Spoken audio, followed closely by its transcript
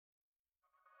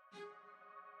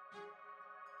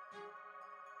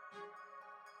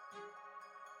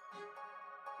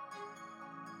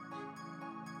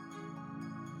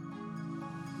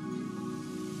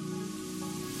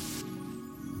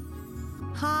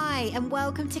Hi, and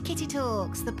welcome to Kitty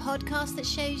Talks, the podcast that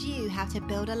shows you how to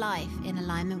build a life in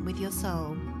alignment with your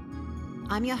soul.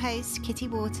 I'm your host, Kitty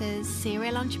Waters,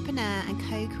 serial entrepreneur and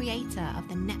co-creator of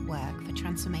the Network for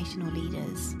Transformational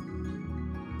Leaders.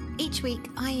 Each week,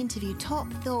 I interview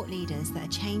top thought leaders that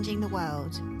are changing the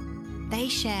world. They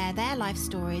share their life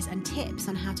stories and tips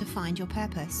on how to find your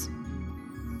purpose,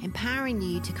 empowering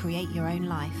you to create your own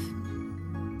life.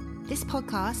 This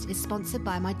podcast is sponsored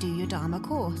by my Do Your Dharma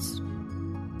course.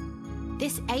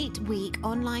 This 8-week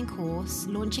online course,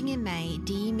 launching in May,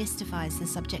 demystifies the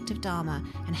subject of Dharma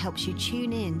and helps you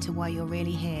tune in to why you're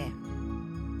really here.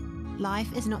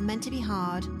 Life is not meant to be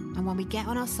hard, and when we get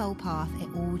on our soul path, it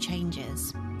all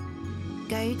changes.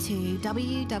 Go to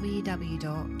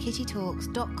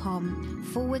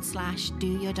www.kittytalks.com/Do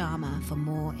Your Dharma for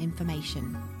more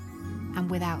information. And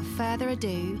without further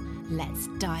ado, let's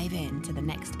dive into the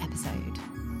next episode.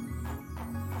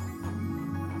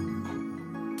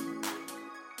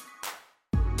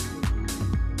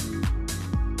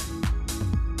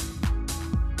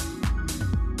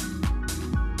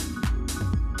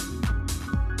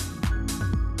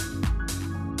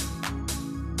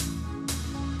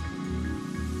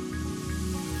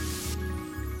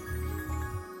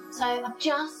 So I've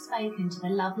just spoken to the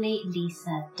lovely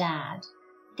Lisa Dadd.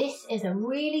 This is a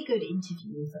really good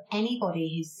interview for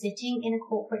anybody who's sitting in a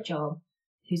corporate job,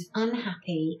 who's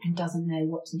unhappy and doesn't know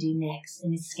what to do next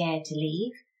and is scared to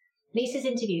leave. Lisa's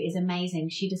interview is amazing.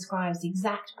 She describes the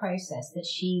exact process that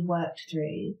she worked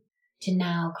through to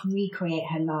now recreate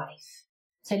her life.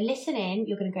 So listen in,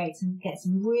 you're going to get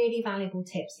some really valuable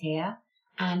tips here.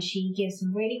 And she gives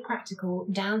some really practical,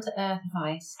 down-to-earth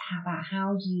advice about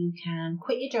how you can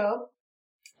quit your job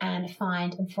and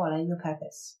find and follow your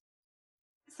purpose.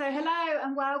 So hello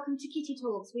and welcome to Kitty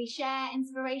Talks. We share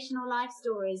inspirational life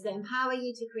stories that empower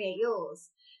you to create yours.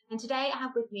 And today I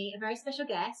have with me a very special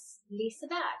guest, Lisa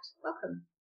Dadd. Welcome.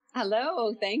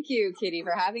 Hello. Thank you, Kitty,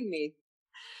 for having me.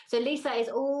 So Lisa is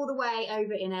all the way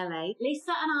over in LA.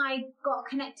 Lisa and I got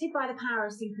connected by the power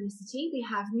of synchronicity. We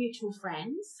have mutual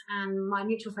friends, and my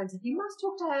mutual friend said, you must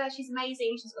talk to her. She's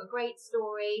amazing. She's got a great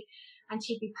story, and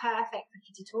she'd be perfect for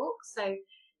Kitty Talks. So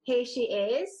here she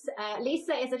is.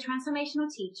 Lisa is a transformational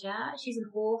teacher. She's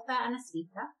an author and a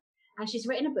speaker, and she's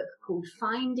written a book called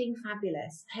Finding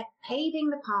Fabulous, Paving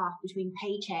the Path Between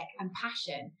Paycheck and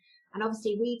Passion. And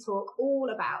obviously we talk all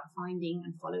about finding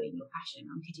and following your passion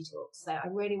on Kitty Talks. So I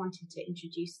really wanted to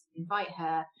invite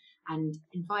her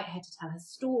to tell her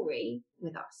story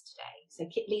with us today. So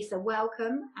Lisa,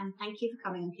 welcome, and thank you for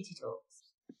coming on Kitty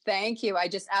Talks. Thank you. I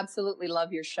just absolutely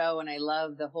love your show, and I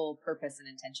love the whole purpose and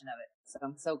intention of it. So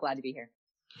I'm so glad to be here.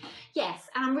 Yes,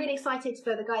 and I'm really excited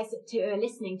for the guys who are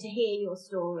listening to hear your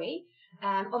story.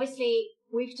 Obviously,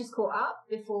 we've just caught up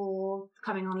before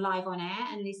coming on live on air,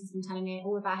 and Lisa's been telling me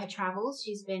all about her travels.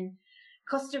 She's been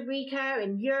Costa Rica,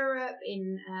 in Europe,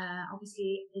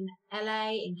 obviously in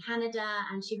LA, in Canada,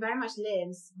 and she very much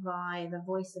lives by the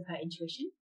voice of her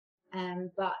intuition.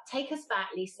 But take us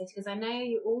back, Lisa, because I know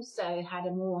you also had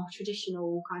a more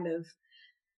traditional kind of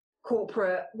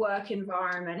corporate work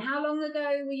environment. How long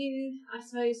ago were you, I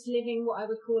suppose, living what I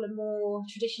would call a more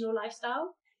traditional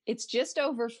lifestyle? It's just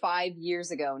over 5 years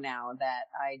ago now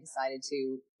that I decided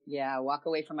to, walk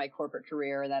away from my corporate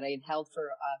career that I had held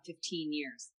for 15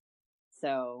 years.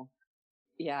 So,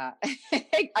 I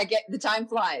get the time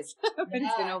flies. It's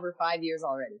been over 5 years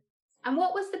already. And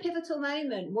what was the pivotal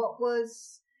moment? What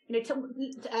was,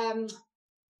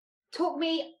 talk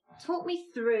me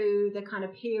through the kind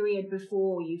of period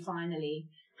before you finally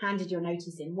handed your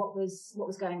notice in. What was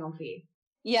going on for you?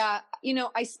 Yeah,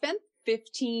 I spent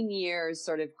 15 years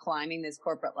sort of climbing this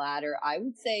corporate ladder, I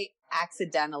would say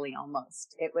accidentally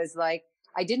almost. It was like,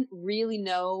 I didn't really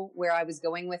know where I was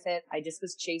going with it. I just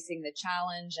was chasing the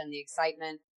challenge and the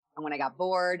excitement. And when I got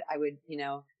bored, I would,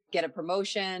 get a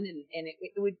promotion, and it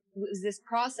was this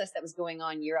process that was going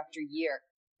on year after year.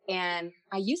 And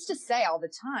I used to say all the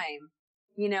time,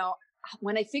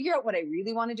 when I figure out what I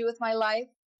really want to do with my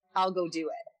life, I'll go do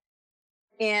it.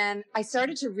 And I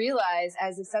started to realize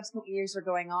as the subsequent years were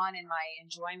going on, in my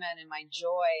enjoyment and my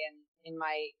joy and in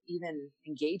my even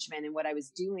engagement in what I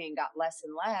was doing got less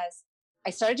and less,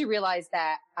 I started to realize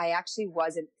that I actually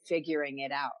wasn't figuring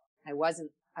it out. I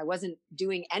wasn't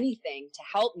doing anything to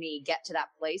help me get to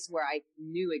that place where I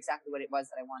knew exactly what it was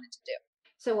that I wanted to do.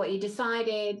 So what, you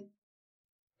decided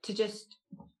to just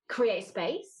create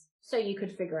space so you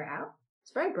could figure it out?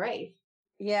 It's very brave.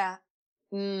 Yeah.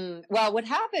 Well, what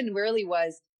happened really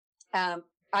was, I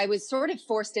was sort of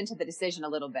forced into the decision a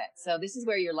little bit. So this is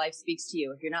where your life speaks to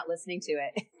you. If you're not listening to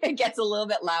it, it gets a little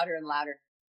bit louder and louder.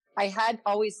 I had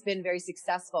always been very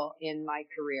successful in my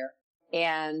career.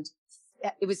 And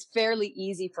it was fairly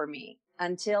easy for me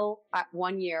until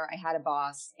 1 year I had a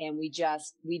boss and we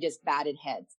just batted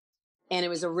heads, and it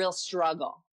was a real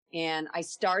struggle. And I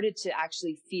started to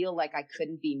actually feel like I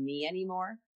couldn't be me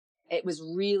anymore. It was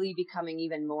really becoming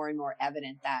even more and more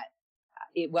evident that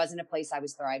it wasn't a place I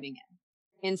was thriving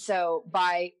in. And so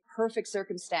by perfect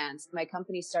circumstance, my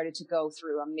company started to go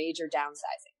through a major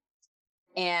downsizing.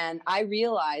 And I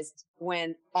realized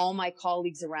when all my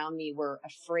colleagues around me were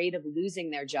afraid of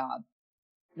losing their job,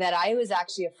 that I was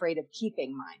actually afraid of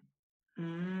keeping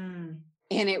mine.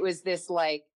 And it was this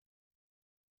like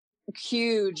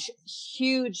huge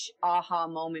aha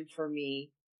moment for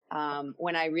me.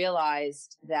 When I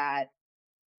realized that,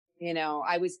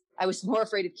 I was more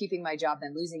afraid of keeping my job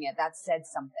than losing it. That said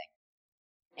something.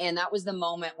 And that was the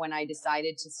moment when I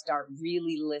decided to start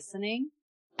really listening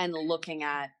and looking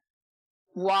at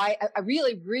why. I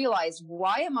really realized,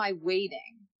 why am I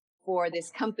waiting for this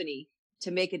company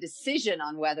to make a decision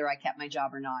on whether I kept my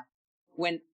job or not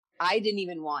when I didn't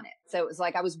even want it? So it was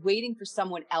like I was waiting for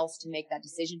someone else to make that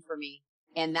decision for me,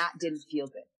 and that didn't feel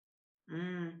good.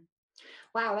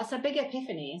 Wow, that's a big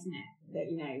epiphany, isn't it?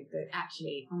 That, that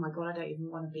actually, oh my God, I don't even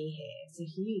want to be here. It's a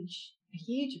huge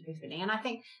epiphany. And I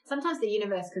think sometimes the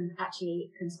universe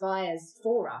conspires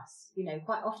for us.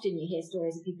 Quite often you hear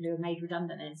stories of people who are made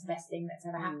redundant and it's the best thing that's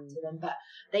ever happened to them. But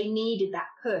they needed that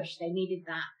push. They needed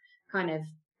that kind of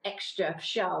extra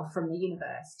shove from the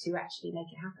universe to actually make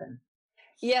it happen.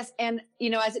 Yes. And,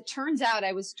 as it turns out,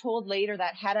 I was told later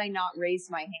that had I not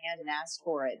raised my hand and asked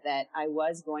for it, that I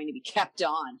was going to be kept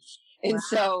on. And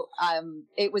so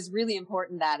it was really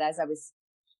important that I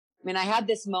had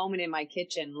this moment in my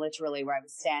kitchen, literally, where I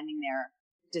was standing there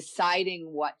deciding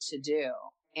what to do.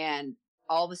 And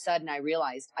all of a sudden I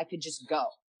realized I could just go.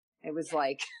 It was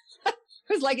like,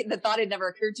 the thought had never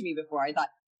occurred to me before. I thought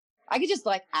I could just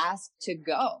ask to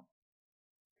go.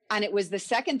 And it was the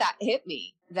second that hit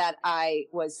me that I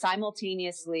was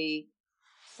simultaneously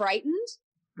frightened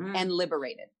and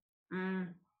liberated.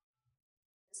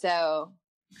 So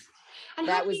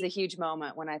that was a huge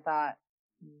moment when I thought.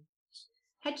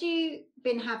 Had you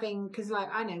been having, because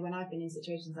I know when I've been in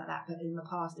situations like that, but in the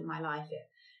past in my life,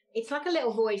 it's like a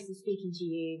little voice that's speaking to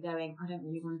you going, I don't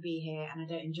really want to be here and I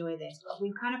don't enjoy this. But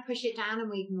we kind of push it down and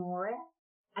we ignore it.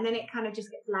 And then it kind of just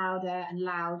gets louder and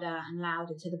louder and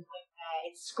louder to the point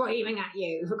where it's screaming at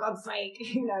you, for God's sake,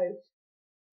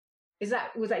 Was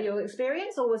that your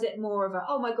experience, or was it more of a,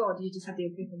 oh my God, you just had the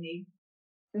epiphany?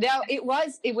 No, it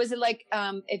was like,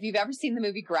 if you've ever seen the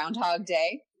movie Groundhog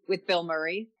Day with Bill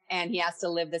Murray, and he has to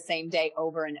live the same day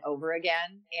over and over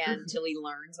again until he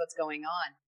learns what's going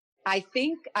on. I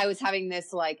think I was having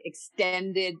this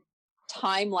extended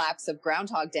time lapse of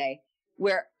Groundhog Day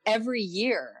where every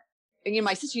year,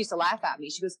 my sister used to laugh at me.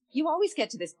 She goes, you always get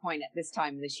to this point at this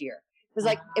time this year. It was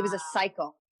it was a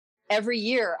cycle. Every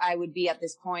year I would be at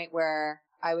this point where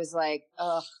I was like,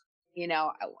 ugh,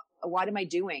 what am I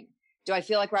doing? Do I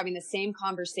feel like we're having the same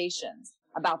conversations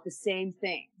about the same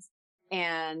things?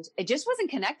 And it just wasn't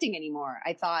connecting anymore.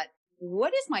 I thought,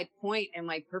 what is my point and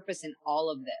my purpose in all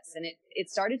of this? And it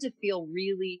started to feel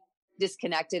really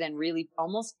disconnected and really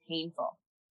almost painful.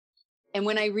 And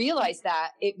when I realized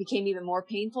that, it became even more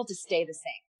painful to stay the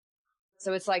same.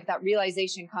 So it's like that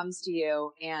realization comes to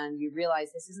you and you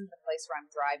realize this isn't the place where I'm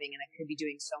thriving and I could be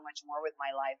doing so much more with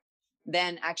my life.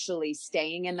 Then actually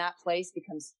staying in that place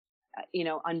becomes,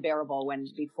 unbearable, when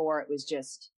before it was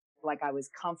just like I was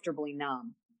comfortably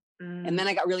numb. And then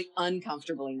I got really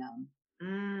uncomfortably numb.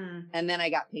 And then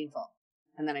I got painful.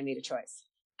 And then I made a choice.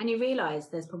 And you realize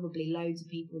there's probably loads of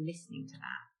people listening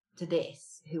to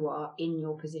this, who are in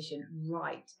your position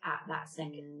right at that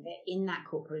second. They're in that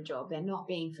corporate job. They're not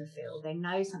being fulfilled. They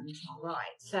know something's not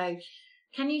right. So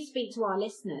can you speak to our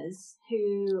listeners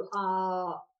who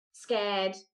are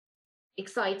scared,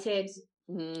 excited?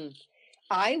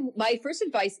 My first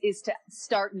advice is to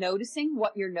start noticing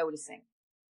what you're noticing.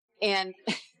 And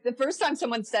the first time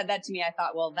someone said that to me, I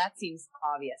thought, well, that seems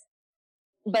obvious.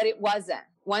 But it wasn't.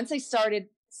 Once I started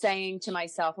saying to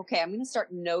myself, okay, I'm going to start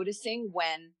noticing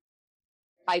when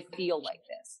I feel like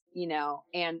this,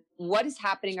 and what is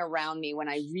happening around me when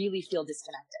I really feel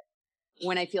disconnected,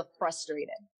 when I feel frustrated,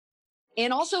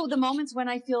 and also the moments when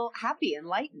I feel happy and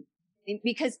lightened.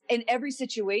 Because in every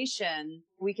situation,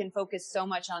 we can focus so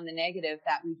much on the negative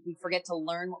that we forget to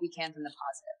learn what we can from the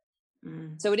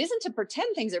positive. So it isn't to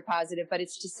pretend things are positive, but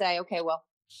it's to say, okay, well,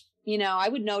 I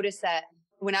would notice that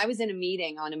when I was in a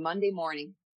meeting on a Monday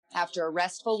morning after a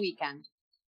restful weekend,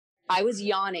 I was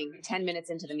yawning 10 minutes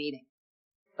into the meeting.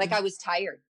 Like I was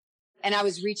tired and I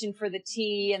was reaching for the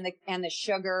tea and the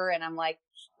sugar. And I'm like,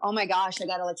 oh my gosh, I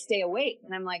got to like stay awake.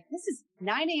 And I'm like, this is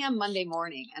 9 a.m. Monday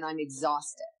morning and I'm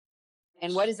exhausted.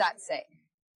 And what does that say?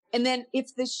 And then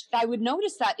I would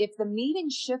notice that if the meeting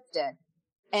shifted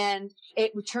and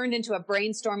it turned into a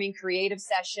brainstorming creative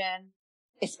session,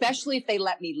 especially if they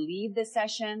let me lead the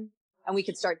session and we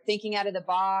could start thinking out of the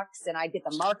box and I'd get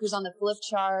the markers on the flip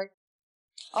chart,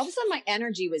 all of a sudden my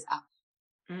energy was up.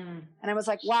 And I was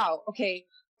like, wow, okay.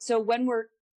 So when we're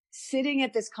sitting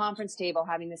at this conference table,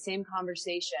 having the same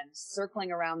conversation,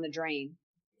 circling around the drain,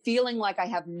 feeling like I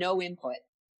have no input,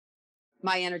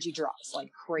 my energy drops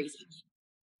like crazy.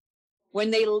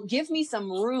 When they give me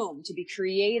some room to be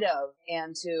creative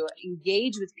and to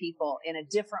engage with people in a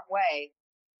different way,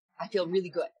 I feel really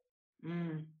good.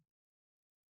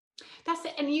 That's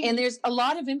it. And there's a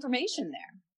lot of information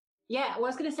there. Yeah. Well, I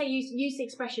was going to say, you use the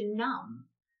expression numb.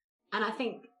 And I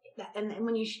think that, and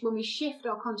when we shift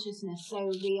our consciousness, so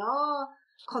we are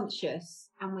conscious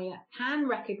and we can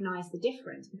recognize the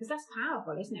difference, because that's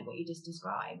powerful, isn't it? What you just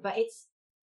described, but it's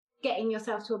getting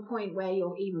yourself to a point where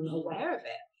you're even aware of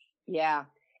it. Yeah.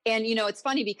 And it's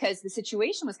funny because the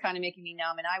situation was kind of making me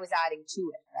numb and I was adding to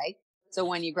it, right? So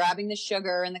when you're grabbing the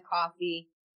sugar and the coffee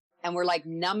and we're like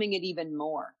numbing it even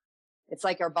more, it's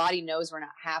like our body knows we're not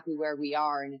happy where we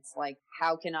are. And it's like,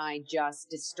 how can I just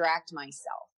distract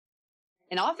myself?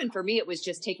 And often for me, it was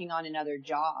just taking on another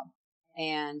job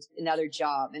and another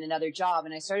job and another job.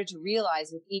 And I started to realize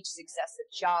with each successive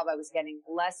job, I was getting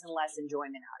less and less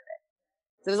enjoyment out of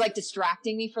it. So it was like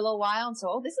distracting me for a little while. And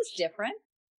so, this is different.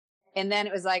 And then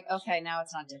it was like, okay, now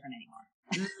it's not different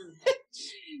anymore.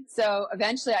 So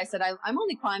eventually I said, I'm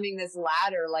only climbing this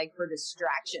ladder like for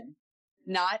distraction.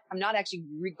 I'm not actually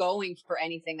going for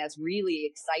anything that's really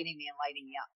exciting me and lighting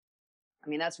me up. I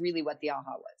mean, that's really what the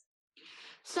aha was.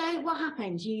 So what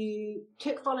happened? You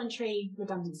took voluntary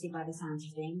redundancy by the sounds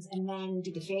of things, and then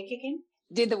did the fear kick in?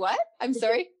 Did the what? I'm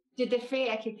sorry? Did the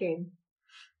fear kick in?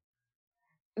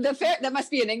 The fear, that must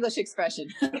be an English expression.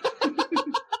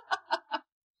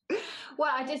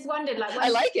 Well, I just wondered, like, I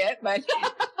like it, but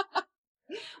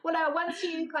well, no, once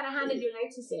you kind of handed your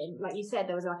notice in, like you said,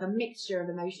 there was like a mixture of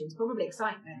emotions, probably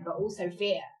excitement, but also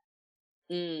fear.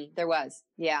 There was,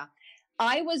 yeah.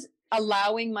 I was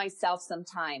allowing myself some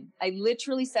time. I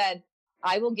literally said,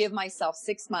 I will give myself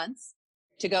 6 months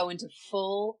to go into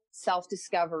full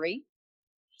self-discovery,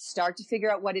 start to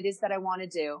figure out what it is that I want to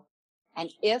do. And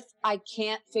if I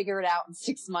can't figure it out in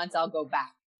 6 months, I'll go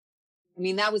back. I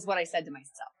mean, that was what I said to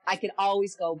myself. I could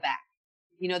always go back.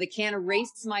 They can't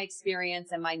erase my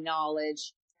experience and my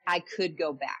knowledge. I could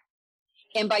go back.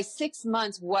 And by 6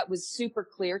 months, what was super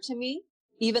clear to me,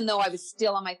 even though I was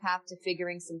still on my path to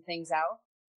figuring some things out,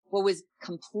 what was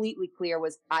completely clear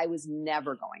was I was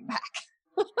never going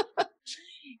back.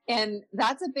 And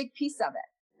that's a big piece of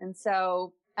it. And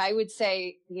so I would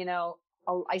say,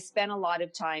 I spent a lot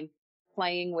of time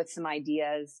playing with some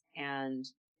ideas and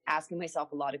asking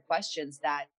myself a lot of questions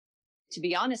that, to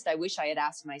be honest, I wish I had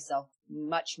asked myself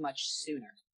much, much sooner.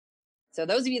 So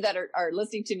those of you that are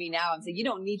listening to me now and say, you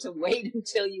don't need to wait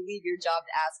until you leave your job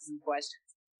to ask some questions.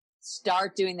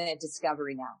 Start doing the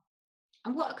discovery now.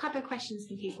 And what kind of questions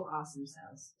can people ask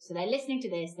themselves? So they're listening to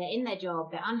this, they're in their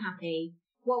job, they're unhappy.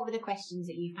 What were the questions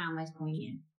that you found most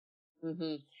poignant?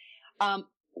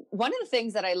 One of the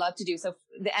things that I love to do, so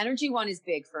the energy one is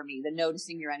big for me, the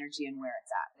noticing your energy and where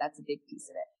it's at. That's a big piece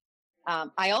of it.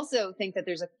 I also think that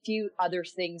there's a few other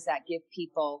things that give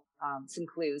people some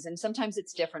clues, and sometimes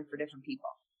it's different for different people.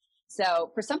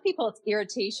 So for some people, it's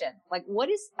irritation. Like, what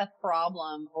is a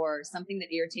problem or something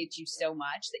that irritates you so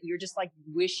much that you're just like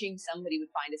wishing somebody would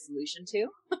find a solution to?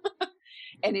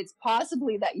 And it's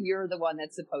possibly that you're the one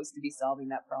that's supposed to be solving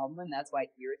that problem, and that's why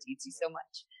it irritates you so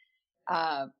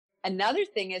much. Another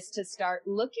thing is to start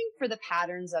looking for the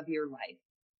patterns of your life.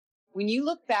 When you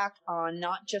look back on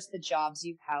not just the jobs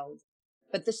you've held,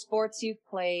 but the sports you've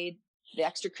played, the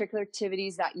extracurricular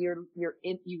activities that you're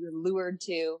lured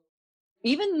to,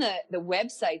 even the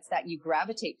websites that you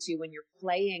gravitate to when you're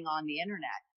playing on the internet,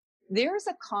 there's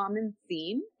a common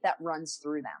theme that runs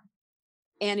through them.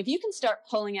 And if you can start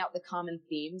pulling out the common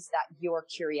themes, that your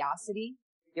curiosity,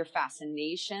 your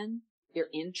fascination, your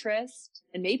interest,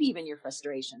 and maybe even your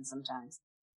frustration sometimes,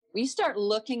 when you start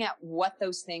looking at what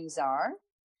those things are,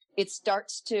 it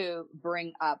starts to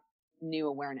bring up new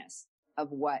awareness of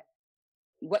what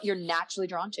you're naturally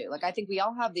drawn to. Like, I think we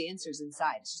all have the answers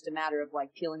inside. It's just a matter of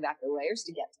like peeling back the layers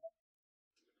to get to it.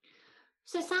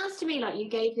 So it sounds to me like you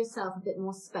gave yourself a bit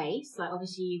more space. Like,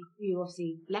 obviously you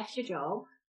obviously left your job.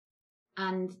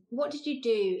 And what did you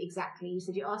do exactly? You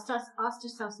said you asked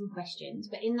yourself some questions,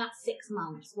 but in that 6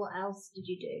 months, what else did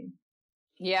you do?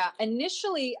 Yeah.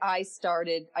 Initially I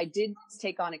did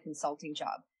take on a consulting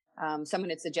job. someone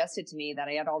had suggested to me that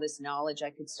I had all this knowledge, I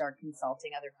could start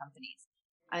consulting other companies.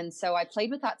 And so I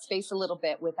played with that space a little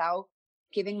bit without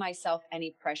giving myself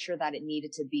any pressure that it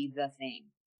needed to be the thing.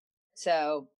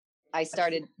 So I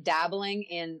started dabbling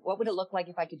in what would it look like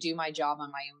if I could do my job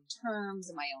on my own terms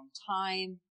and my own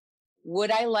time?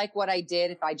 Would I like what I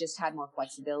did if I just had more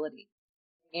flexibility?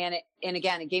 And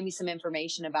again, it gave me some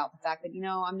information about the fact that,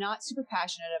 I'm not super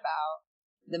passionate about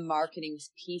the marketing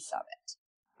piece of it.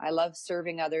 I love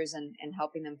serving others and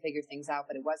helping them figure things out,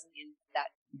 but it wasn't in that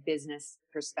business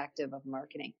perspective of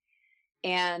marketing.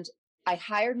 And I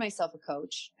hired myself a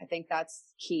coach. I think that's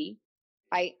key.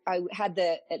 I had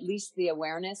at least the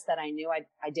awareness that I knew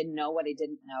I didn't know what I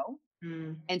didn't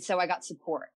know. And so I got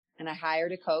support and I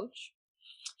hired a coach.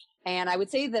 And I would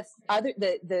say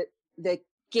the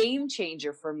game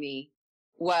changer for me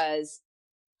was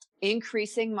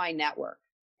increasing my network.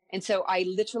 And so I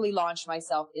literally launched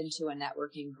myself into a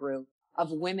networking group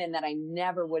of women that I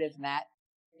never would have met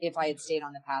if I had stayed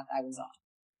on the path I was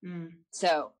on.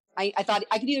 So I thought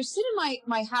I could either sit in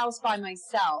my house by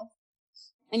myself.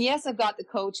 And yes, I've got the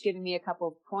coach giving me a couple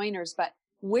of pointers, but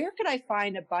where could I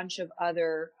find a bunch of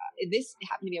other, this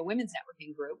happened to be a women's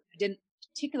networking group. I didn't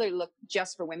particularly look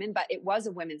just for women, but it was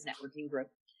a women's networking group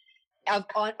of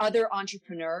other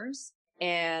entrepreneurs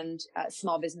and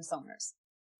small business owners.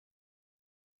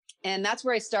 And that's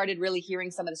where I started really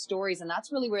hearing some of the stories. And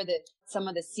that's really where some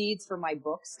of the seeds for my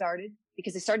book started,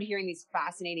 because I started hearing these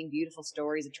fascinating, beautiful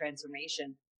stories of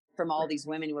transformation from all these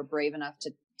women who were brave enough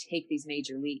to take these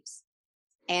major leaps.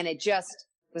 And it just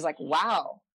was like,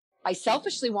 wow, I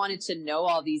selfishly wanted to know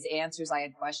all these answers I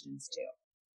had questions to.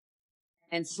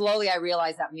 And slowly I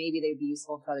realized that maybe they'd be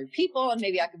useful to other people and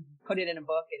maybe I could put it in a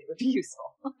book and it would be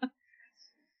useful.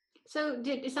 So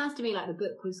it sounds to me like the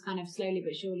book was kind of slowly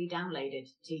but surely downloaded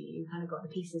to you. You kind of got the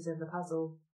pieces of the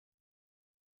puzzle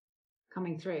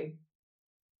coming through.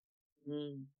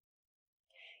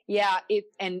 Yeah.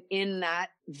 And in that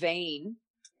vein,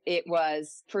 it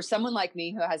was for someone like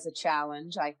me who has a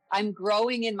challenge. I'm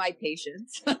growing in my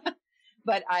patience,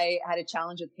 but I had a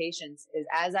challenge with patience is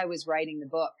as I was writing the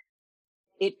book,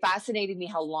 it fascinated me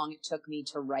how long it took me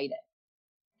to write it.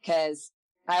 Because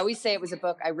I always say it was a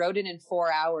book. I wrote it in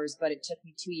 4 hours, but it took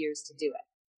me 2 years to do it.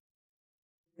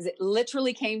 Because it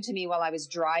literally came to me while I was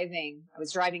driving. I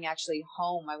was driving actually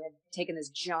home. I had taken this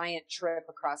giant trip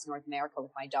across North America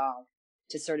with my dog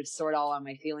to sort of sort all of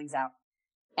my feelings out.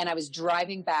 And I was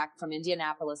driving back from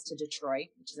Indianapolis to Detroit,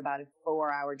 which is about a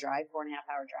 4-hour drive,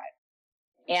 4.5-hour drive.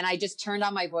 And I just turned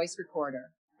on my voice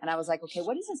recorder and I was like, okay,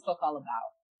 what is this book all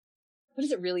about? What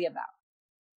is it really about?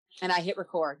 And I hit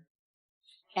record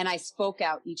and I spoke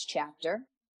out each chapter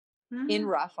in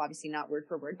rough, obviously not word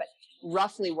for word, but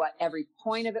roughly what every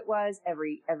point of it was,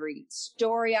 every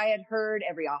story I had heard,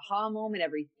 every aha moment,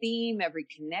 every theme, every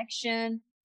connection.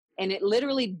 And it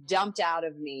literally dumped out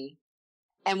of me.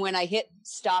 And when I hit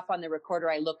stop on the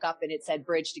recorder, I look up and it said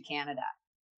Bridge to Canada.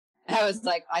 And I was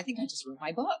like, I think I just wrote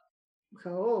my book.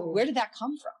 Cool. Where did that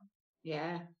come from?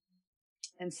 Yeah.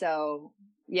 And so,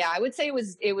 yeah, I would say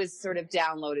it was sort of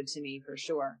downloaded to me for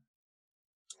sure.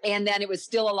 And then it was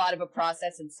still a lot of a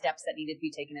process and steps that needed to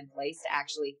be taken in place to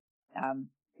actually,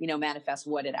 manifest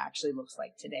what it actually looks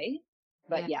like today.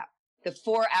 But yeah, the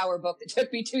 4-hour book that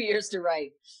took me 2 years to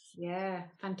write. Yeah,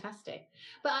 fantastic.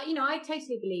 But, I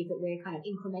totally believe that we're kind of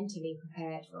incrementally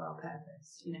prepared for our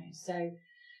purpose, So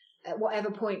at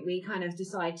whatever point we kind of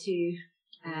decide to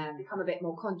become a bit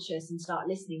more conscious and start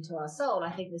listening to our soul,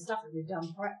 I think the stuff that we've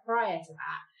done prior to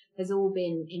that has all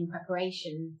been in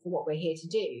preparation for what we're here to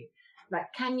do. Like,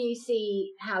 can you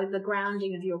see how the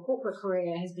grounding of your corporate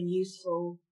career has been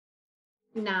useful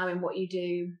now in what you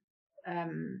do,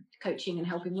 coaching and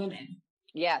helping women?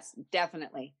 Yes,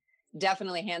 definitely.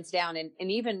 Definitely, hands down. And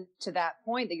even to that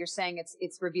point that you're saying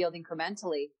it's revealed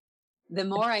incrementally, the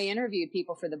more I interviewed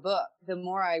people for the book, the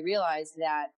more I realized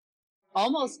that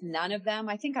almost none of them,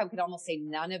 I think I could almost say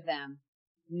none of them,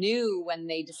 knew when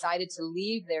they decided to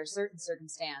leave their certain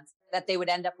circumstance that they would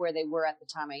end up where they were at the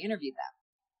time I interviewed them.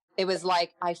 It was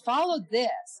like, I followed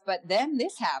this, but then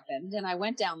this happened and I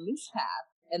went down this path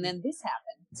and then this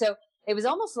happened. So it was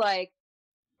almost like,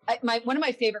 one of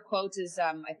my favorite quotes is,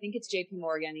 I think it's JP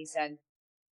Morgan. He said,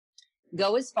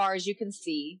 go as far as you can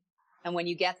see. And when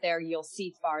you get there, you'll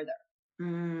see farther.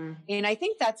 And I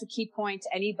think that's a key point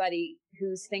to anybody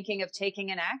who's thinking of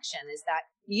taking an action is that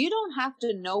you don't have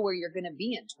to know where you're going to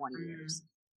be in 20 years.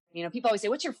 People always say,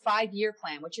 what's your 5-year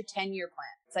plan? What's your 10-year plan?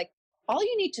 It's like, all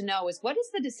you need to know is what is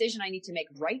the decision I need to make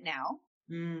right now?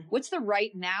 What's the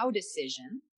right now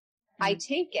decision? I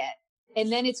take it.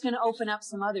 And then it's going to open up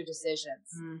some other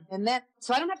decisions. And then,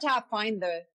 so I don't have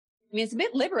to it's a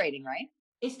bit liberating, right?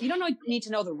 You don't need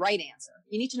to know the right answer.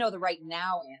 You need to know the right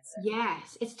now answer.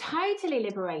 Yes, it's totally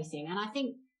liberating. And I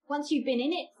think once you've been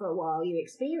in it for a while, you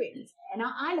experience it. And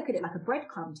I look at it like a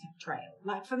breadcrumb trail.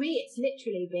 Like for me, it's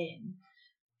literally been,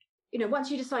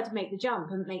 once you decide to make the jump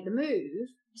and make the move,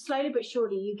 slowly but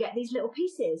surely you get these little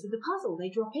pieces of the puzzle. They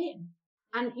drop in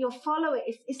and you'll follow it.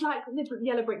 It's like the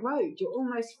yellow brick road. You're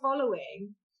almost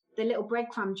following the little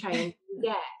breadcrumb trail you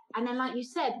get. And then, like you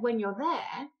said, when you're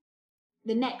there,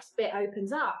 the next bit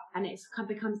opens up and it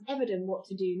becomes evident what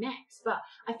to do next. But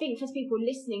I think for people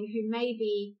listening who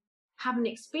maybe haven't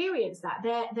experienced that,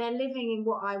 they're living in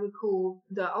what I would call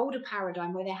the older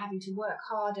paradigm, where they're having to work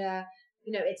harder.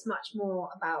 It's much more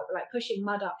about like pushing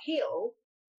mud uphill.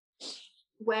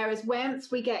 Whereas once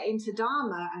we get into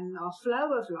Dharma and our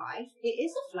flow of life, it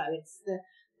is a flow. It's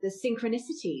the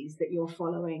synchronicities that you're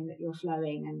following, that you're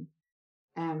flowing.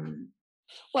 And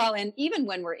well, and even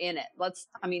when we're in it, let's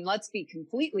be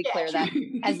completely clear that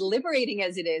as liberating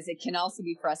as it is, it can also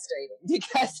be frustrating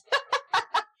because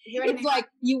it's like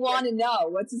you want to know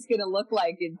what's this going to look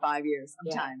like in 5 years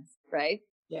sometimes, right?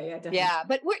 Yeah, definitely. Yeah,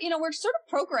 but we're sort of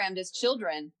programmed as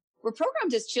children. We're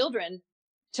programmed as children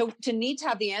to need to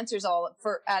have the answers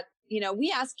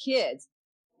we ask kids,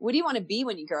 what do you want to be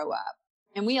when you grow up?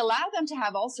 And we allow them to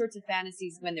have all sorts of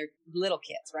fantasies when they're little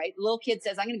kids, right? Little kid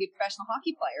says, I'm going to be a professional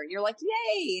hockey player. And you're like,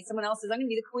 yay. Someone else says, I'm going to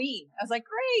be the queen. I was like,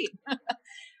 great.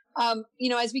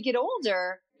 As we get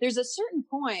older, there's a certain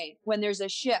point when there's a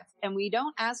shift and we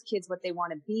don't ask kids what they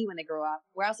want to be when they grow up.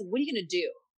 We're asking, what are you going to do?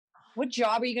 What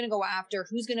job are you going to go after?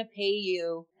 Who's going to pay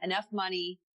you enough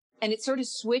money? And it sort of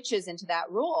switches into that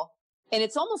role. And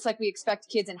it's almost like we expect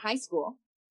kids in high school,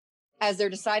 as they're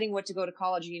deciding what to go to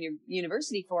college or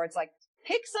university for. It's like,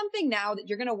 pick something now that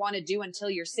you're going to want to do until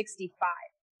you're 65.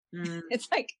 It's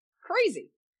like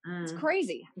crazy. It's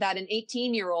crazy that an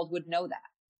 18-year-old would know that.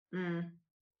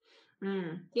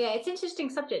 Yeah, it's an interesting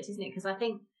subject, isn't it? Because I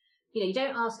think, you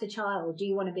don't ask a child, do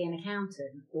you want to be an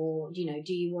accountant? Or, do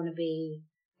you want to be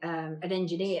an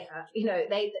engineer?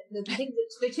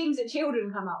 The things that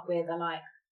children come up with are like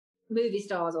movie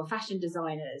stars or fashion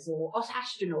designers or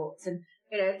astronauts. And,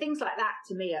 things like that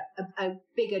to me are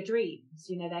bigger dreams.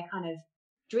 They're kind of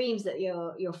dreams that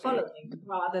you're following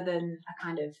rather than a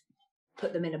kind of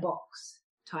put them in a box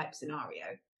type scenario.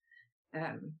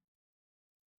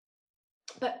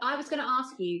 But I was going to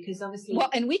ask you, because obviously, well,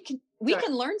 and we can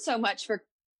learn so much for.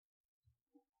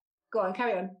 Go on,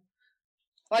 carry on.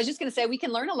 Well, I was just going to say we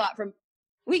can learn a lot from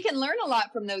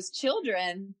those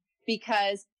children,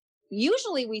 because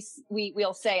usually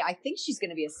we'll say, I think she's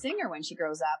going to be a singer when she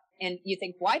grows up, and you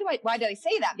think, why did I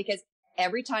say that? Because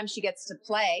every time she gets to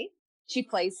play, she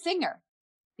plays singer.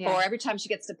 Yeah. Or every time she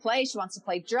gets to play, she wants to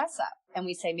play dress up. And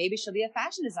we say, maybe she'll be a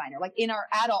fashion designer, like in our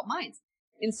adult minds.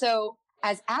 And so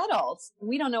as adults,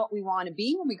 we don't know what we want to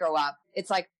be when we grow up. It's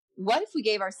like, what if we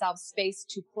gave ourselves space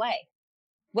to play?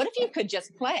 What if you could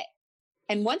just play?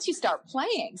 And once you start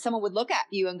playing, someone would look at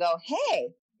you and go,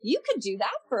 hey, you could do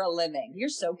that for a living. You're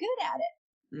so good at it.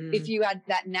 If you had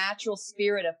that natural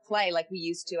spirit of play like we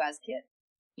used to as kids.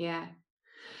 Yeah.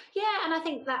 Yeah, and I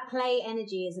think that play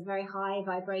energy is a very high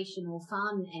vibrational,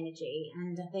 fun energy.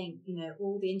 And I think,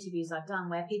 all the interviews I've done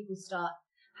where people start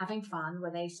having fun,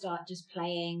 where they start just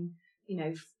playing,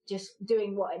 just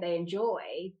doing what they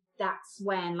enjoy, that's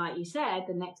when, like you said,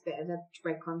 the next bit of the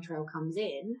breadcrumb trail comes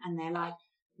in and they're like,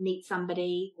 meet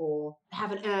somebody or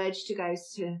have an urge to go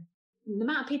to the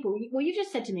amount of people. Well, you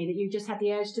just said to me that you just had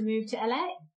the urge to move to LA.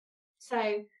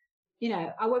 So,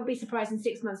 I won't be surprised in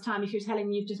 6 months' time if you're telling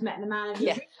me you've just met the man of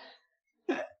your dreams.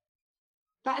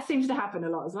 That seems to happen a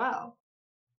lot as well.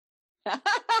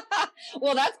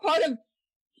 Well, that's part of,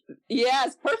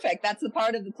 it's perfect. That's the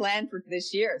part of the plan for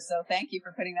this year. So thank you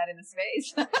for putting that into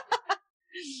space.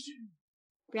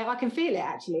 Yeah, I can feel it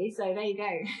actually. So there you go.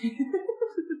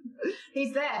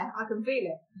 He's there. I can feel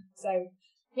it. So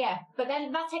yeah, but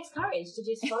then that takes courage to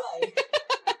just follow.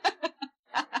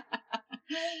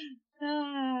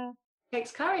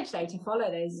 Takes courage though to follow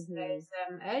those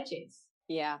urges.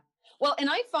 Yeah. Well, and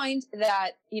I find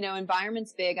that,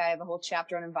 environment's big. I have a whole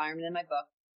chapter on environment in my book.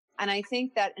 And I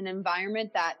think that an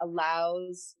environment that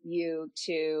allows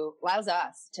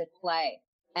us to play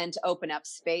and to open up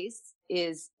space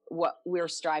is what we're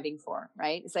striving for,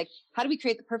 right? It's like, how do we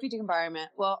create the perfect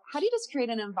environment? Well, how do you just create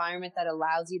an environment that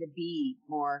allows you to be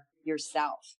more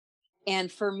yourself?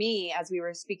 And for me, as we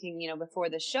were speaking, before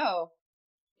the show,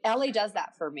 LA does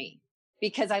that for me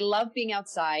because I love being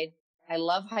outside. I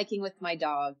love hiking with my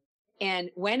dog.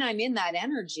 And when I'm in that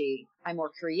energy, I'm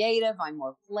more creative. I'm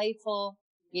more playful.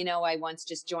 I once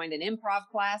just joined an improv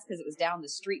class because it was down the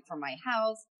street from my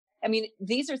house. I mean,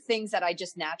 these are things that I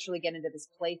just naturally get into this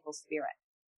playful spirit.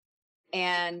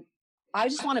 And I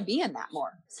just want to be in that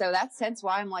more. So that's hence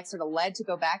why I'm like sort of led to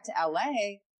go back to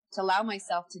LA to allow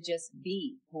myself to just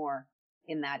be more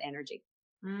in that energy.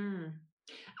 Mm.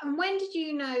 And when did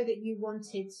you know that you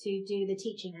wanted to do the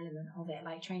teaching element of it,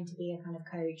 like train to be a kind of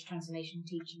coach, transformational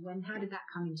teacher? How did that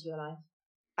come into your life?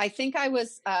 I think I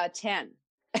was 10.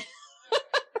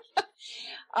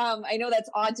 I know that's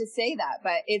odd to say that,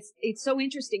 but it's so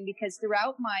interesting because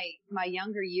throughout my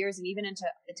younger years and even into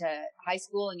high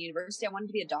school and university, I wanted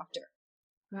to be a doctor.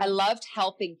 Right. I loved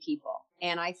helping people.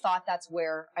 And I thought that's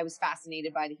where I was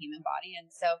fascinated by the human body.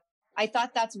 And so I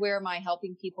thought that's where my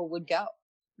helping people would go.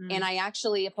 Mm. And I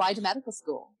actually applied to medical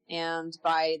school. And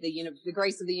by the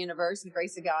grace of the universe and the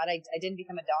grace of God, I didn't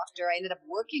become a doctor. I ended up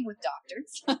working with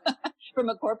doctors from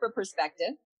a corporate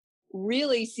perspective,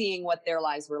 really seeing what their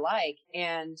lives were like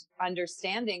and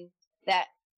understanding that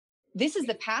this is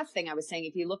the past thing I was saying.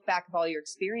 If you look back at all your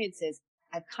experiences,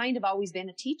 I've kind of always been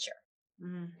a teacher.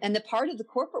 Mm. And the part of the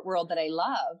corporate world that I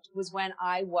loved was when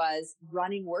I was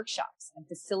running workshops and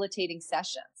facilitating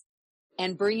sessions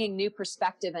and bringing new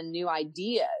perspective and new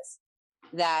ideas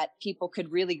that people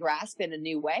could really grasp in a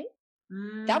new way.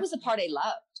 Mm. That was the part I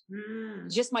loved.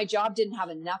 Mm. Just my job didn't have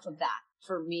enough of that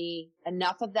for me,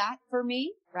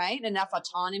 right? Enough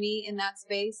autonomy in that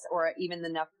space or even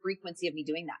enough frequency of me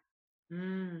doing that.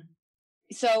 Mm.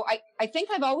 So I think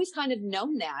I've always kind of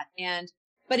known that.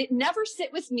 But it never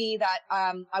sit with me that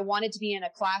I wanted to be in a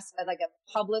class, like a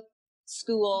public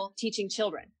school teaching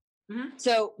children. Mm-hmm.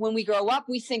 So when we grow up,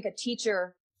 we think a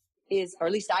teacher is, or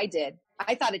at least I did,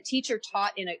 I thought a teacher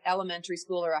taught in an elementary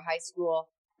school or a high school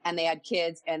and they had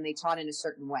kids and they taught in a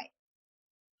certain way.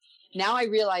 Now I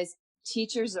realize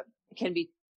teachers can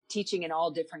be teaching in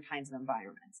all different kinds of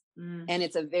environments. Mm. And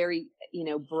it's a very,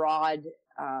 broad,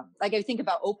 like I think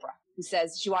about Oprah, who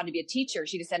says she wanted to be a teacher.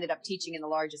 She just ended up teaching in the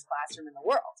largest classroom in the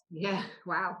world. Yeah.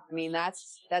 Wow. I mean, that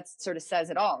sort of says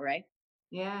it all, right?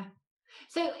 Yeah.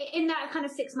 So in that kind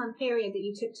of 6-month period that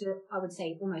you took to, I would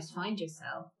say, almost find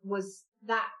yourself, was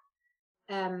that,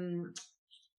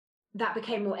 that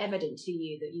became more evident to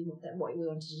you that what you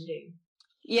wanted to do?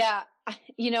 Yeah.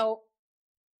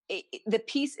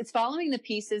 It's following the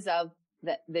pieces of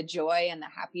the joy and the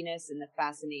happiness and the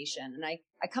fascination. And I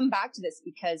come back to this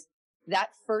because that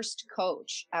first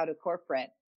coach out of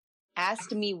corporate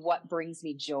asked me what brings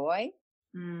me joy.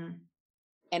 Mm.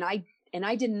 And I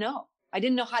didn't know. I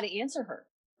didn't know how to answer her.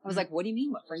 I was like, what do you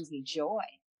mean? What brings me joy?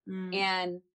 Mm.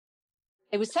 And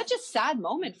it was such a sad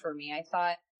moment for me. I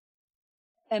thought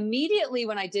immediately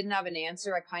when I didn't have an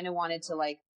answer, I kind of wanted to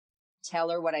like tell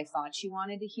her what I thought she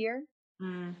wanted to hear.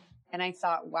 Mm. And I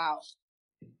thought, wow,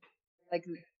 like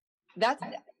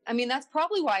that's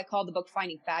probably why I called the book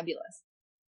Finding Fabulous.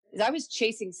 Is I was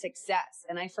chasing success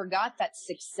and I forgot that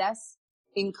success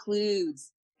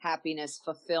includes happiness,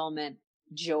 fulfillment,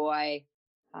 joy,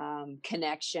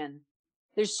 connection.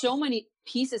 There's so many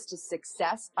pieces to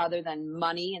success other than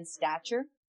money and stature.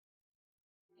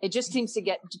 It just seems to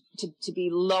get to be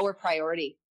lower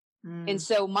priority. Mm. And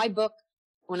so my book,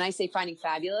 when I say Finding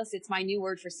Fabulous, it's my new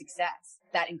word for success.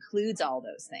 That includes all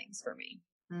those things for me.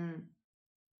 Mm.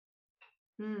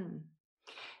 Mm.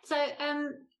 So,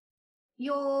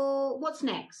 what's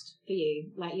next for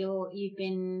you? Like you've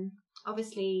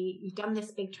done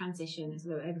this big transition. It's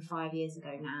over 5 years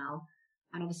ago now.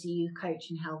 And obviously you coach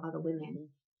and help other women.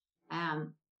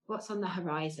 What's on the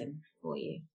horizon for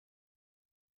you?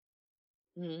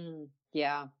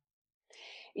 Yeah.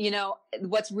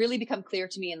 What's really become clear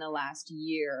to me in the last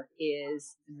year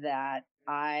is that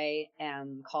I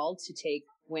am called to take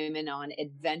women on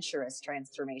adventurous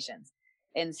transformations.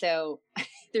 And so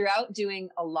throughout doing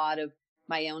a lot of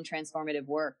my own transformative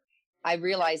work, I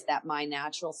realized that my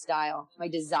natural style, my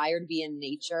desire to be in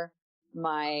nature,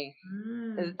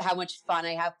 how much fun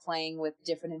I have playing with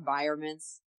different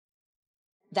environments,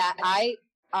 that I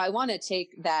want to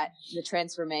take the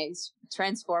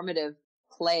transformative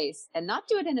place and not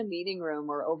do it in a meeting room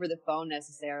or over the phone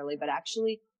necessarily, but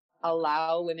actually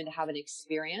allow women to have an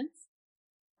experience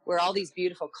where all these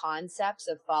beautiful concepts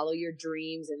of follow your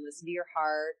dreams and listen to your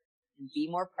heart and be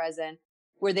more present,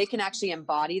 where they can actually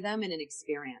embody them in an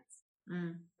experience.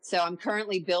 Mm. So I'm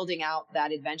currently building out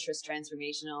that adventurous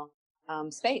transformational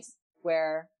space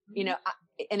where,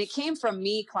 and it came from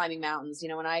me climbing mountains.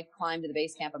 When I climbed to the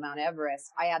base camp of Mount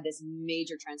Everest, I had this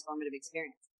major transformative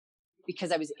experience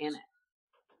because I was in it.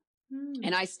 Mm.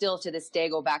 And I still to this day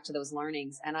go back to those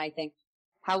learnings. And I think,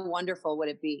 how wonderful would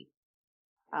it be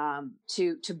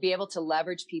to be able to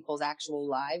leverage people's actual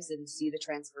lives and see the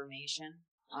transformation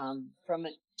from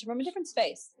a different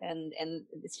space. And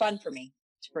it's fun for me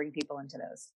to bring people into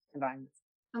those environments.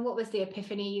 And what was the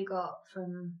epiphany you got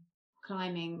from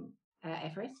climbing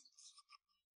Everest?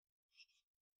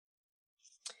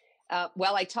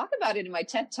 Well, I talk about it in my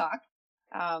TED Talk.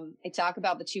 I talk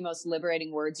about the 2 most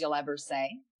liberating words you'll ever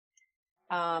say.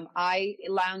 I'll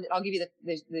give you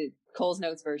the Cole's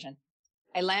Notes version.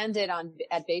 I landed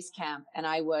at base camp, and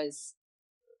I was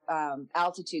I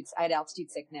had altitude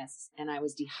sickness, and I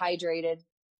was dehydrated,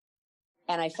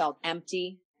 and I felt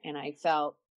empty, and I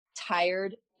felt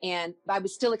tired. And I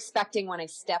was still expecting when I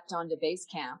stepped onto base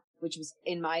camp, which was,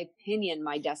 in my opinion,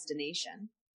 my destination,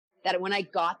 that when I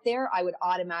got there, I would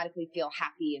automatically feel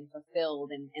happy and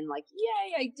fulfilled and like,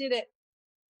 yay, I did it.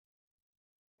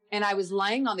 And I was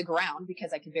lying on the ground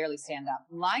because I could barely stand up,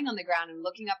 lying on the ground and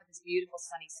looking up at this beautiful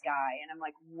sunny sky. And I'm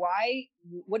like,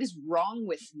 what is wrong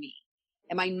with me?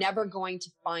 Am I never going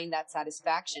to find that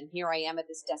satisfaction? Here I am at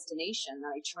this destination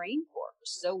that I trained for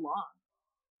so long.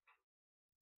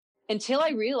 Until I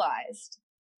realized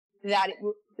that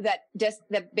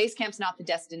that base camp's not the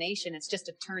destination. It's just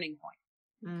a turning point.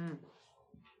 Mm.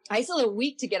 I still had a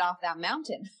week to get off that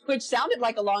mountain, which sounded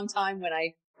like a long time when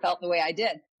I felt the way I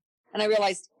did. And I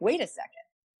realized, wait a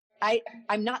second,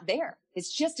 I'm not there.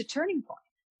 It's just a turning point.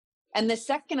 And the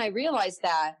second I realized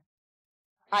that,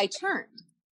 I turned.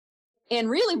 And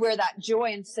really where that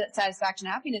joy and satisfaction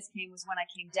and happiness came was when I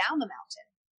came down the mountain.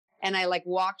 And I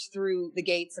walked through the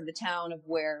gates of the town of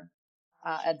the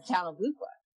town of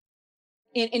Lukla.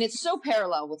 And it's so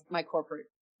parallel with my corporate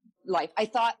life. I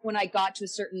thought when I got to a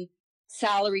certain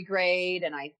salary grade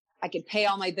and I could pay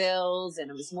all my bills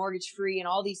and it was mortgage free and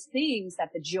all these things,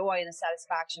 that the joy and the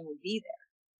satisfaction would be there.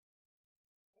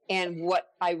 And what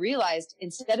I realized,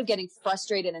 instead of getting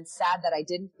frustrated and sad that I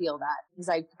didn't feel that, is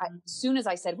as soon as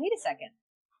I said, wait a second,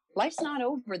 life's not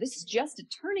over. This is just a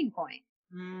turning point.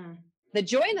 Mm. The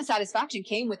joy and the satisfaction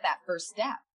came with that first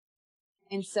step.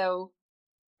 And so,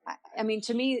 I mean,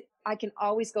 to me, I can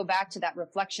always go back to that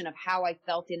reflection of how I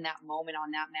felt in that moment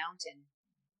on that mountain.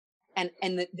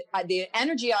 And the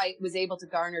energy I was able to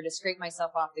garner to scrape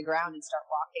myself off the ground and start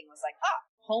walking was like,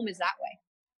 home is that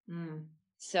way. Mm.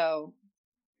 So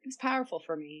it was powerful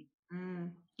for me.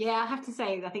 Mm. Yeah, I have to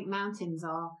say, I think mountains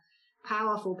are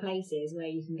powerful places where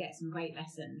you can get some great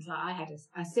lessons. Like I had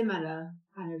a similar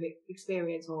kind of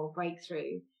experience or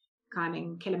breakthrough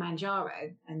climbing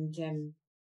Kilimanjaro, and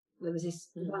there was this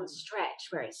one stretch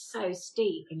where it's so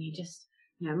steep, and you just,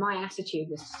 my attitude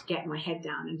was just to get my head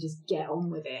down and just get on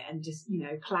with it and just,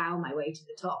 plow my way to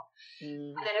the top.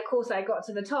 Mm. And then, of course, I got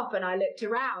to the top and I looked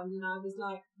around and I was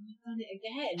like, I've done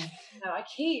it again. I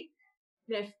keep,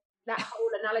 that whole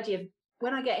analogy of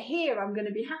when I get here, I'm going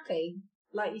to be happy,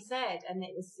 like you said. And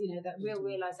it was, that real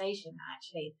realization that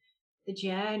actually the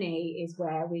journey is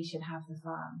where we should have the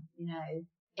fun,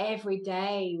 every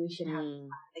day we should have fun,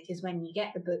 because when you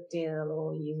get the book deal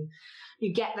or you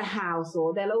get the house,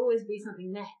 or there'll always be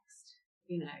something next,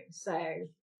 so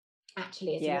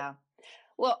actually it's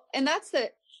well, and that's the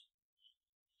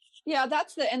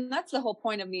whole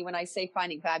point of me when I say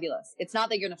finding fabulous. It's not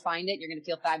that you're going to find it, you're going to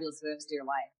feel fabulous for the rest of your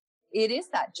life. It is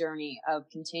that journey of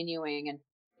continuing and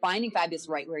finding fabulous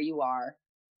right where you are,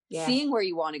 seeing where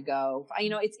you want to go.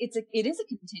 It is a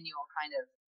continual kind of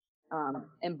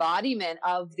embodiment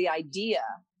of the idea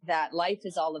that life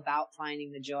is all about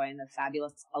finding the joy and the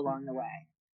fabulous along the way.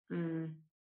 Mm.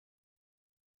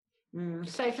 Mm.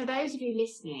 So for those of you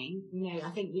listening, I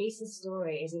think Lisa's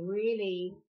story is a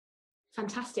really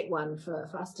fantastic one for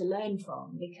us to learn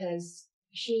from, because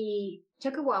she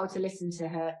took a while to listen to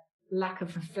her lack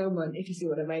of fulfillment, if you see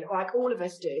what I mean, like all of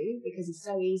us do, because it's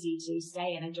so easy to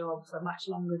stay in a job for much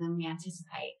longer than we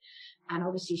anticipate. And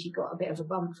obviously she got a bit of a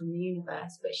bump from the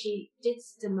universe, but she did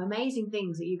some amazing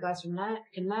things that you guys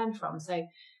can learn from. So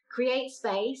create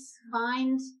space,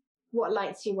 find what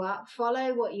lights you up,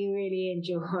 follow what you really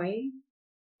enjoy,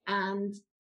 and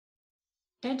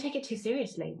don't take it too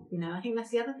seriously. I think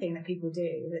that's the other thing that people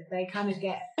do, that they kind of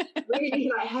get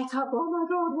really het up. Oh my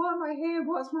God, why am I here?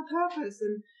 What's my purpose?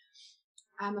 And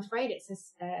I'm afraid it's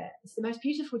the most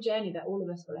beautiful journey that all of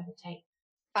us will ever take.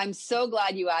 I'm so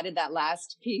glad you added that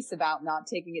last piece about not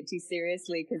taking it too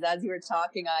seriously, because as you were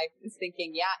talking, I was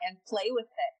thinking, and play with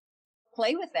it.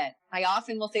 Play with it. I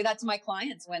often will say that to my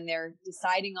clients when they're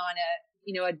deciding on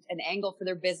an angle for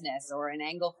their business or an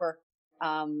angle for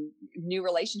new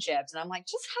relationships. And I'm like,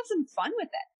 just have some fun with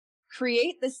it.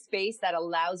 Create the space that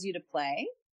allows you to play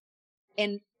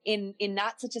in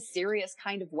not such a serious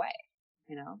kind of way,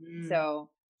 So,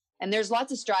 and there's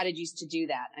lots of strategies to do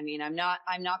that. I mean, I'm not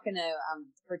going to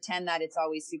pretend that it's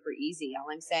always super easy. All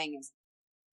I'm saying is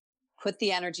put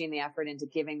the energy and the effort into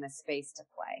giving the space to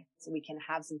play so we can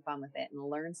have some fun with it and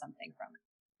learn something from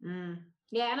it.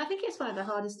 Yeah. And I think it's one of the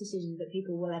hardest decisions that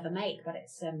people will ever make, but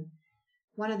it's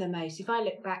one of the most, if I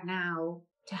look back now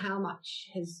to how much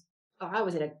I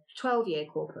was in a 12-year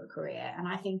corporate career, and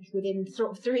I think within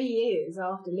 3 years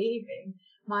after leaving,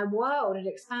 my world had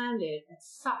expanded at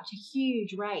such a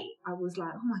huge rate. I was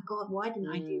like, oh my God, why didn't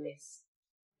I do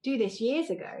this years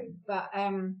ago? But,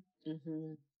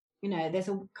 you know, there's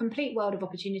a complete world of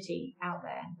opportunity out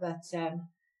there, but,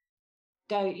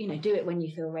 do it when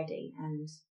you feel ready. And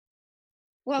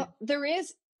well, there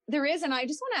is. And I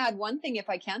just want to add one thing, if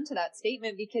I can, to that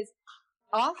statement, because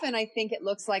often I think it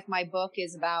looks like my book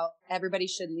is about everybody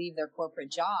should leave their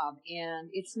corporate job. And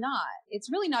it's not.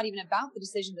 It's really not even about the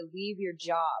decision to leave your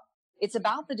job. It's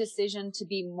about the decision to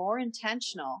be more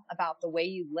intentional about the way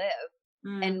you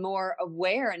live and more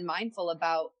aware and mindful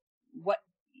about what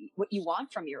you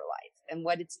want from your life and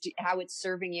how it's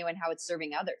serving you and how it's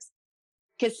serving others.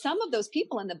 Because some of those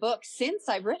people in the book, since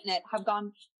I've written it, have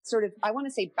gone sort of, I want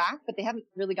to say back, but they haven't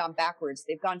really gone backwards.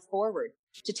 They've gone forward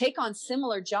to take on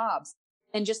similar jobs,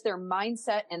 and just their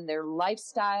mindset and their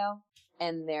lifestyle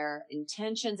and their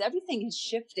intentions, everything has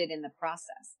shifted in the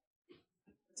process.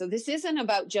 So this isn't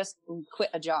about just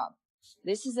quit a job.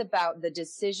 This is about the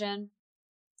decision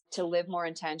to live more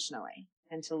intentionally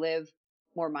and to live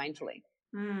more mindfully.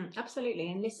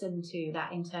 Absolutely. And listen to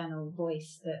that internal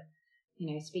voice that,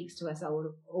 you know, speaks to us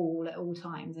all at all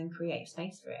times, and create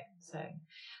space for it. So,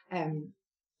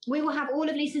 we will have all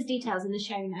of Lisa's details in the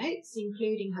show notes,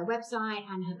 including her website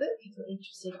and her book, if you're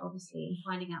interested, obviously, in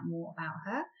finding out more about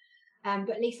her.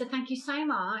 But Lisa, thank you so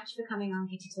much for coming on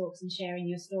Kitty Talks and sharing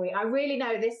your story. I really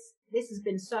know this has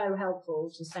been so helpful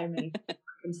to so many people. I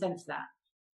can sense that.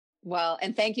 Well,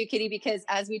 and thank you, Kitty, because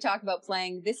as we talk about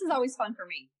playing, this is always fun for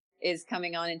me, is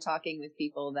coming on and talking with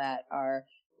people that are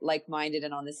like-minded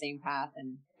and on the same path.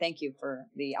 And thank you for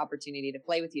the opportunity to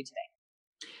play with you today.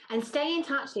 And stay in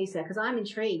touch, Lisa, because I'm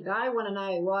intrigued. I want to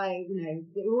know why, you know,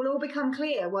 it will all become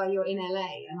clear while you're in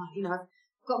LA. And, I've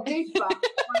got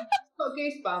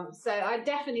goosebumps. So I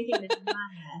definitely think there's a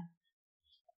man there.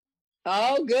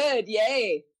 Oh, good.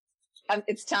 Yay.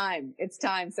 It's time.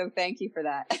 So thank you for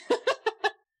that.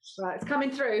 Right. It's coming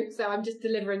through. So I'm just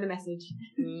delivering the message.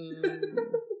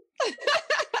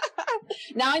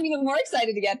 Now I'm even more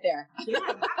excited to get there. Yeah,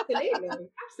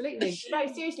 absolutely.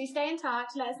 No, seriously, stay in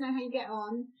touch. Let us know how you get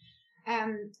on.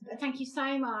 But thank you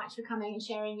so much for coming and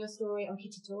sharing your story on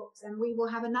Kitty Talks. And we will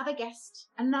have another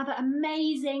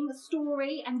amazing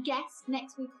story and guest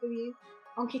next week for you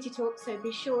on Kitty Talks. So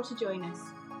be sure to join us.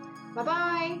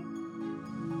 Bye-bye.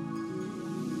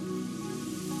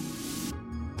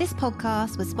 This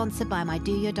podcast was sponsored by my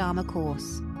Do Your Dharma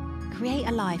course. Create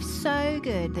a life so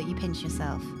good that you pinch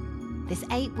yourself. This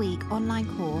 8-week online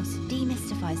course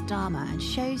demystifies Dharma and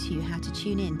shows you how to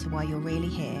tune in to why you're really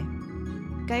here.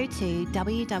 Go to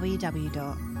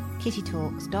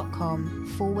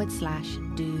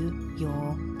www.kittytalks.com/do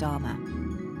your Dharma.